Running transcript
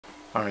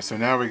Alright, so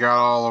now we got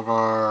all of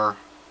our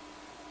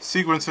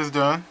sequences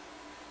done.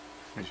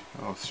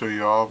 I'll show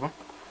you all of them.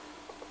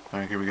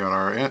 Okay, we got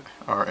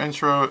our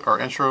intro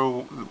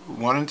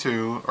 1 and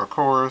 2, our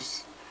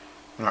chorus,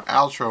 and our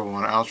outro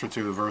 1, outro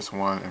 2, verse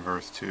 1, and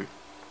verse 2.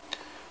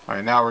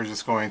 Alright, now we're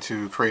just going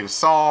to create a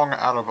song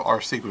out of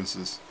our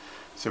sequences.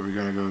 So we're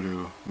going to go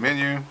to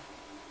menu,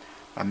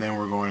 and then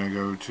we're going to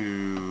go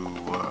to,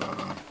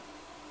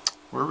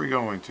 where are we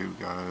going to,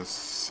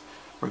 guys?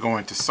 We're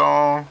going to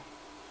song.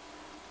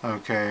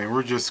 Okay,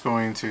 we're just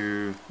going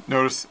to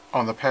notice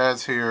on the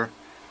pads here,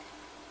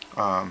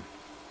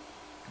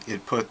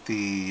 it put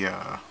the,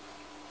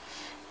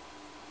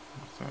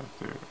 what's that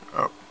there?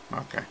 Oh,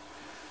 okay.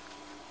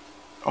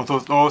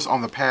 Notice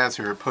on the pads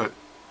here, it put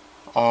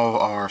all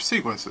our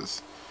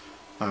sequences.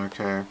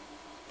 Okay.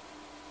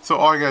 So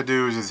all you gotta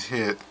do is just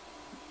hit,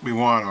 we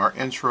want our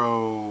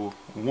intro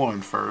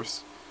 1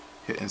 first.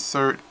 Hit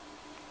insert.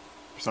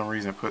 For some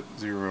reason, put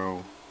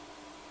 0.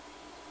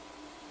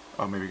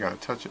 Oh, maybe gotta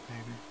touch it,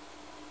 maybe.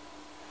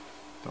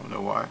 Don't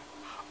know why.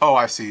 Oh,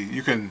 I see.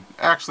 You can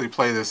actually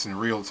play this in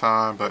real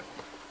time,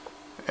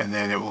 and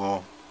then it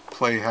will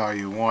play how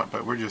you want,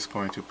 but we're just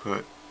going to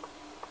put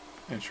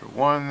intro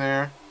 1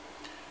 there.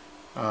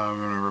 We're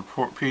going to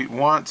repeat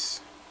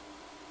once.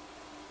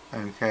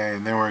 Okay,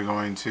 and then we're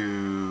going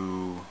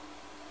to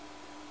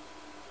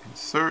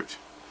insert.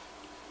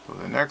 So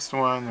the next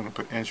one, I'm going to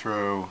put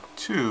intro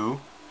 2.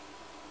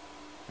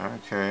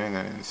 Okay, and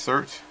then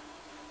insert.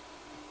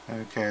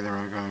 Okay, then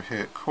we're going to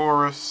hit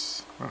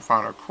chorus. We're going to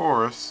find our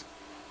chorus.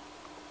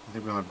 I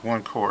think we only have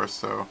one chorus,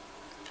 so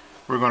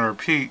we're going to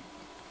repeat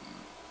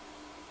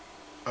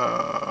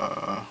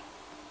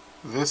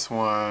this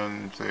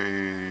one,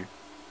 let's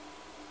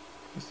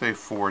say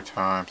 4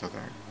 times, I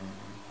think,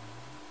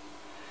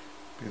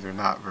 because they're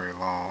not very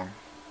long.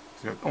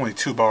 So only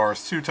 2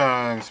 bars. 2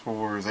 times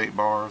 4 is 8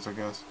 bars, I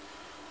guess.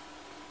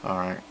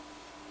 Alright.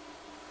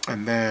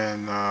 And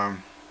then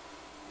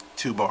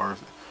 2 bars.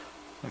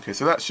 Okay,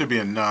 so that should be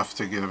enough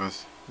to give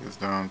us this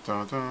dun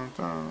dun dun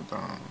dun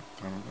dun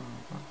dun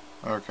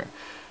dun. Okay.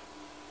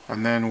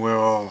 And then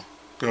we'll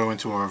go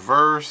into our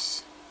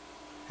verse,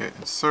 hit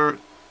insert,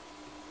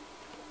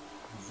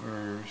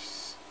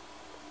 verse.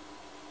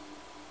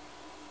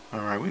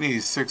 Alright, we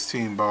need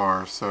 16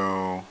 bars,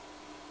 so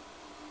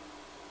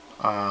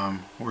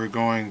we're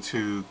going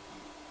to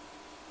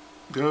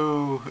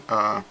go,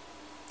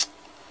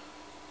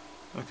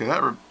 okay,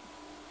 that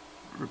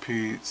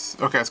repeats,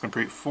 okay, it's going to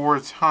repeat 4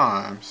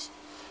 times.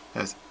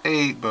 That's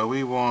 8, but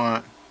we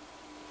want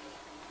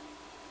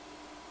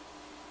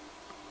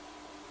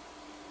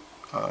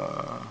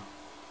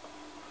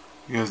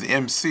because the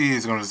MC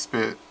is going to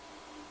spit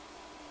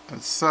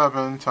at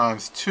 7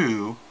 times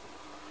 2,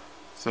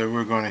 so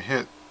we're going to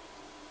hit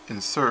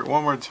insert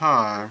one more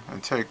time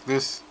and take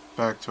this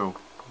back to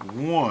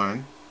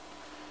 1,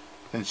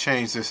 then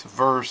change this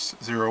verse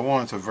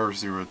 01 to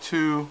verse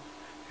 02,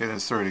 hit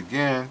insert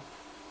again,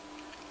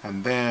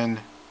 and then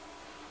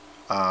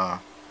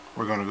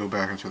we're going to go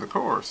back into the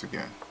chorus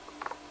again.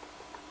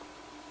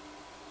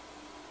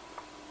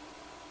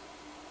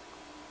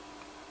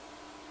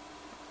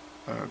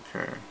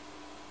 Okay.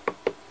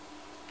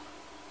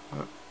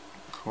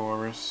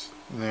 Chorus.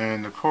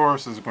 Then the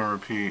chorus is going to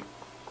repeat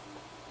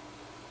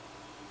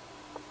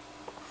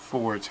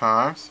 4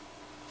 times.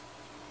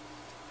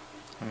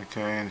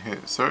 Okay, and hit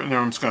insert. And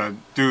I'm just going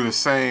to do the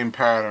same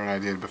pattern I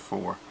did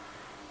before.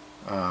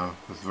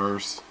 With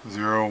verse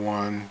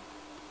 01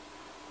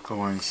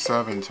 going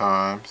 7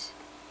 times.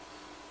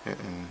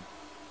 Hitting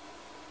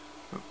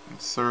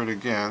insert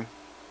again.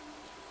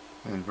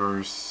 And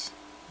verse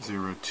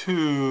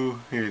 02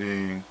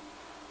 hitting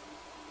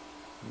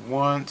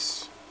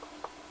once.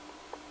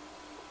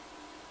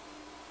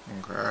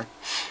 Okay,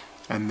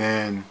 and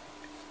then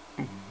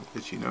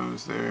itchy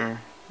nose there.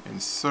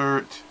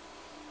 Insert.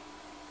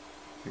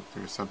 I think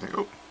there's something.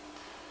 Oh,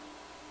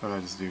 what did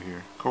I just do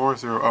here? Chorus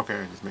 0. Okay,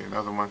 I just made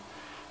another one.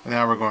 And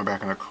now we're going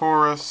back in the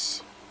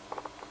chorus.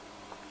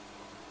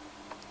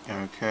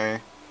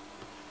 Okay.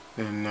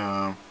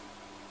 Then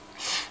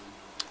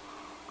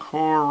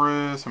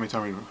chorus. How many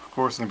times?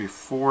 Chorus is going to be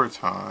 4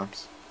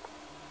 times.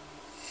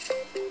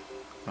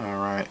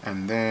 Alright,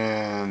 and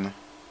then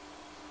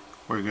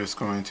we're just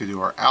going to do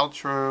our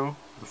outro,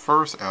 the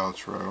first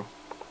outro,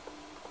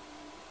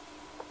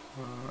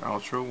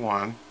 outro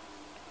 1.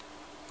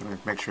 I'm going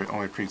to make sure it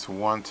only repeats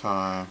 1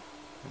 time.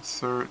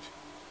 Insert.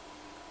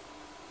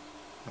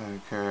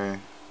 Okay,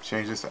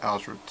 change this to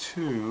outro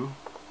 2.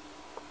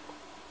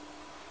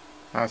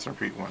 That's going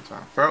to repeat 1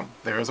 time. So,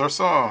 there's our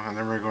song. And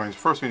then we're going to,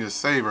 first we need to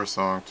save our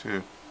song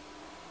too.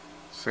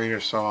 Save our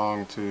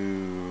song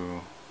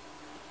to,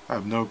 I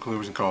have no clue,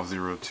 we can call it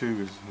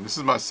 02. This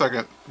is my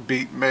second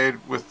beat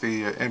made with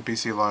the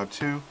MPC Live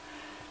 2.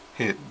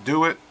 Hit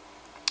do it.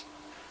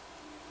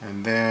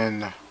 And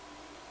then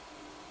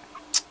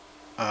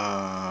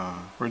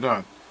we're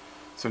done.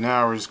 So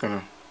now we're just going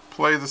to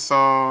play the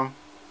song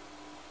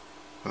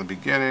from the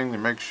beginning to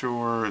make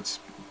sure it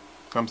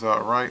comes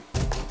out right.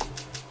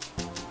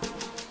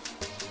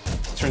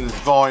 Let's turn this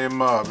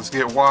volume up. Let's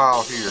get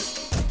wild here.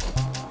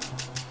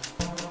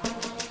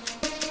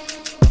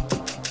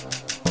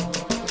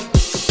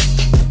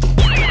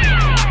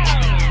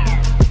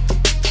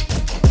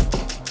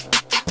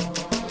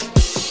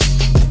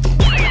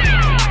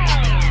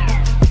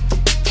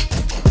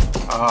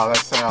 Ah, that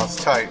sounds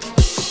tight.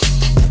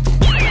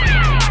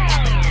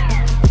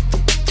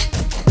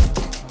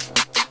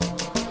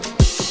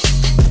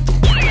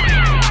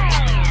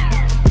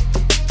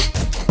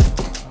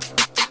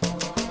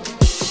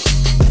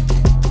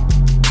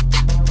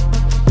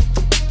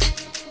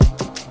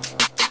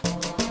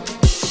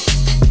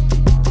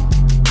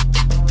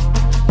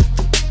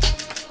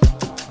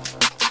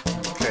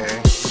 Okay,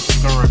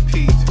 just gonna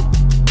repeat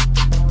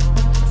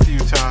a few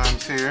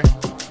times here.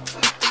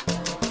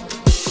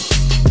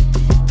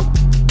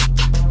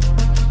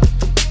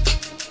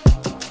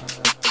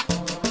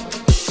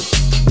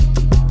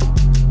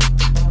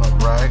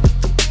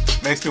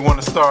 Makes me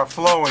want to start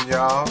flowing,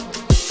 y'all.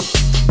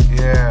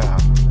 Yeah.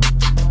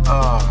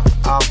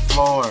 I'm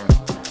flowing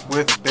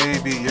with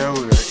Baby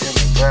Yoda in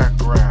the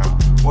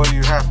background. What do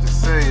you have to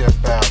say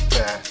about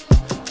that?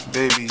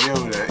 Baby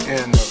Yoda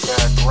in the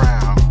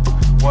background.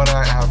 What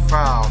I have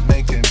found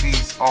making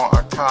beats on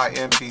Akai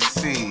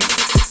MPC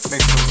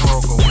makes the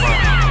world go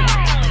round.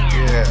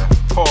 Yeah.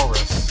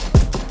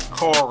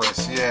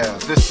 Chorus. Yeah.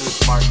 This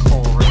is my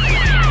chorus.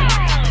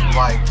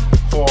 Like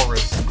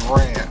Horace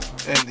Grant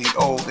in the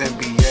old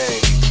NBA.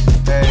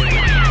 Hey,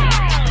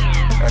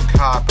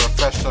 Akai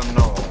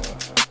professional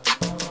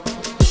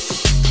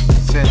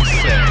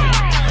sensei.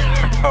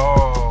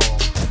 Oh,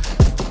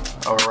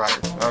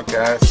 alright. Okay,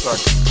 I suck.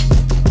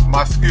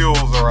 My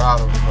skills are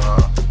out of,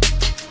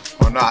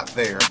 or not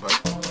there, but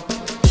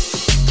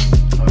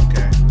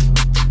okay.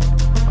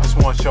 I just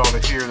want y'all to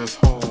hear this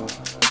whole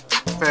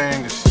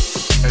thing.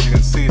 As you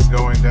can see, it's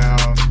going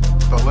down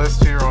the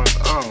list here on its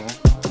own.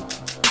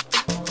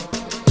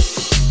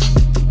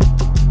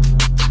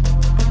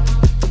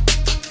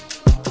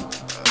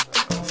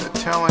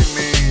 Telling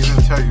me, it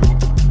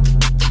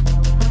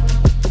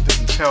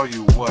doesn't tell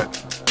you what.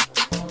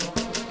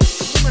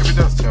 Well, maybe it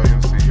does tell you.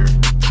 Let's see here.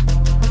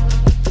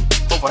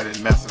 Hope I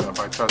didn't mess it up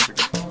by touching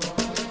it.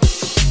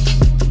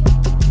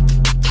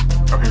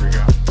 Oh, here we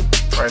go.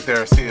 Right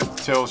there, see, it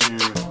tells you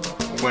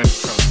when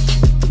it's coming.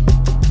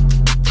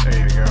 There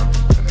you go.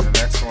 And then the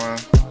next one,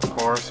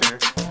 chorus here.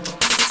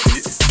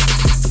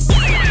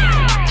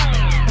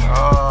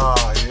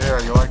 Ah, yeah,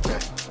 you like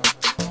that.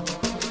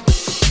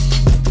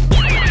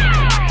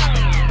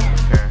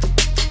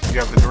 You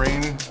have the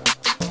green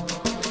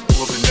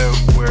will denote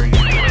where you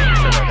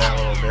turn that down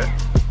a little bit.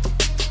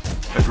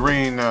 The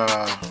green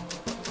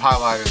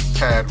highlighted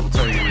pad will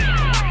tell you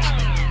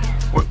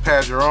what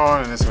pad you're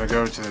on, and it's going to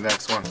go to the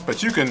next one.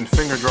 But you can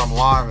finger drum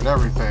live and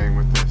everything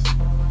with this.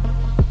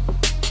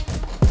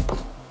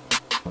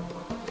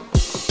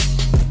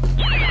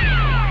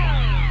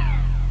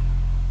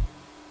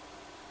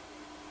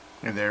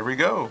 And there we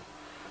go.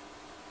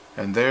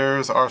 And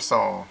there's our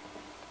song.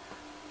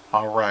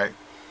 Alright.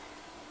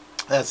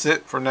 That's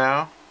it for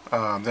now.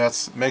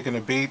 That's making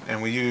a beat,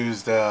 and we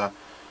used I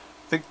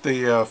think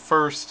the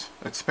first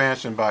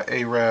expansion by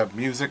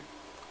Aarabmuzik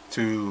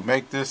to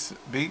make this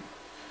beat,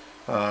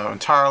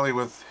 entirely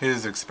with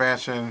his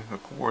expansion,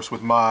 of course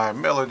with my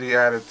melody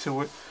added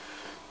to it.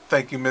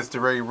 Thank you,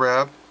 Mr.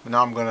 Arab.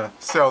 Now I'm gonna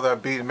sell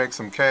that beat and make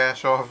some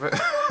cash off of it.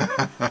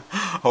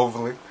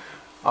 Hopefully.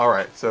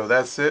 Alright, so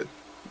that's it.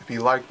 If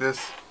you like this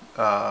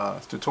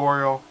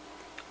tutorial,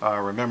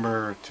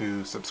 remember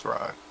to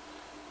subscribe.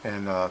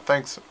 And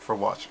thanks for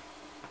watching.